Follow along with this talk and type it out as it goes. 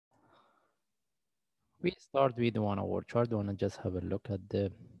We start with 1 hour chart. We want to just have a look at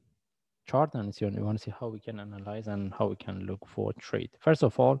the chart and see, we want to see how we can analyze and how we can look for trade. First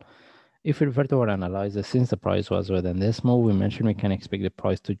of all, if we refer to our analysis, since the price was within this move, we mentioned we can expect the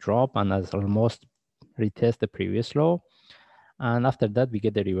price to drop and as almost retest the previous low. And after that, we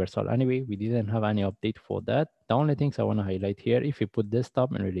get the reversal. Anyway, we didn't have any update for that. The only things I want to highlight here, if we put this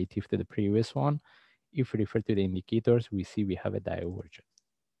stop in relative to the previous one, if we refer to the indicators, we see we have a divergence.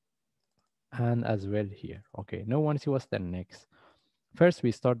 And as well here. Okay, now want to see what's the next. First,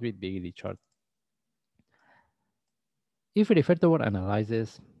 we start with daily chart. If we refer to our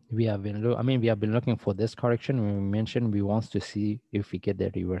analysis, we have been we have been looking for this correction. When we mentioned we want to see if we get the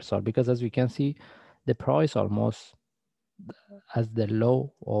reversal, because as we can see, the price almost as the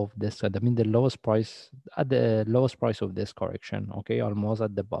low of this, the lowest price at the lowest price of this correction, okay, almost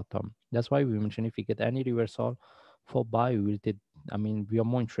at the bottom. That's why we mentioned if we get any reversal for buy, we will we are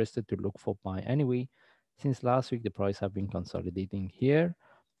more interested to look for buy. Anyway, since last week the price have been consolidating here,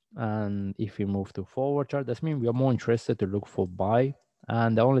 and if we move to forward chart, that means we are more interested to look for buy.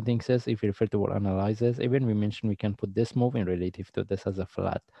 And the only thing says, if we refer to our analysis, even we mentioned we can put this move in relative to this as a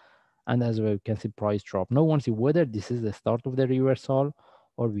flat, and as well, we can see price drop. Now, want to see whether this is the start of the reversal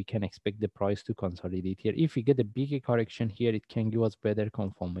or we can expect the price to consolidate here. If we get a bigger correction here, it can give us better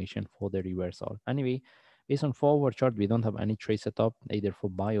confirmation for the reversal. Anyway, based on forward chart, we don't have any trade setup either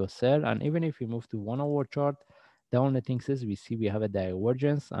for buy or sell. And even if we move to 1 hour chart, the only thing is we see we have a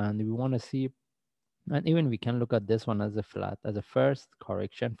divergence and we want to see, and even we can look at this one as a flat, as a first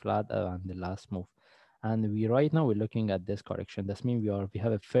correction flat and the last move. And we right now we're looking at this correction. That means we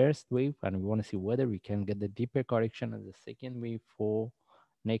have a first wave and we want to see whether we can get the deeper correction as a second wave for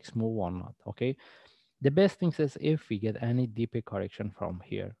next move or not. Okay. The best thing is if we get any deeper correction from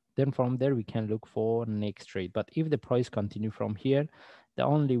here, then from there we can look for next trade. But if the price continue from here, the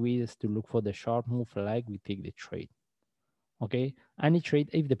only way is to look for the sharp move flag, we take the trade. Okay, any trade,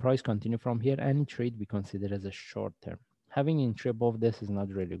 if the price continue from here, any trade we consider as a short term. Having entry above this is not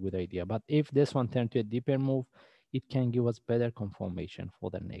really a good idea, but if this one turn to a deeper move, it can give us better confirmation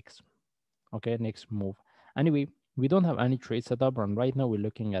for the next, okay, next move. Anyway, we don't have any trade set up, and right now we're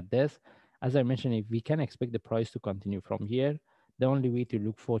looking at this. As I mentioned, if we can expect the price to continue from here, the only way to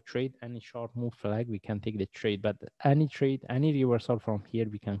look for trade, any short move flag, we can take the trade, but any trade, any reversal from here,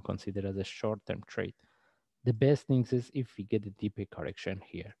 we can consider as a short term trade. The best things is if we get a deeper correction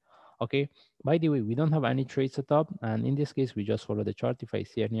here. Okay, by the way, we don't have any trade set up, and in this case we just follow the chart. If I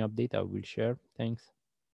see any update, I will share. Thanks.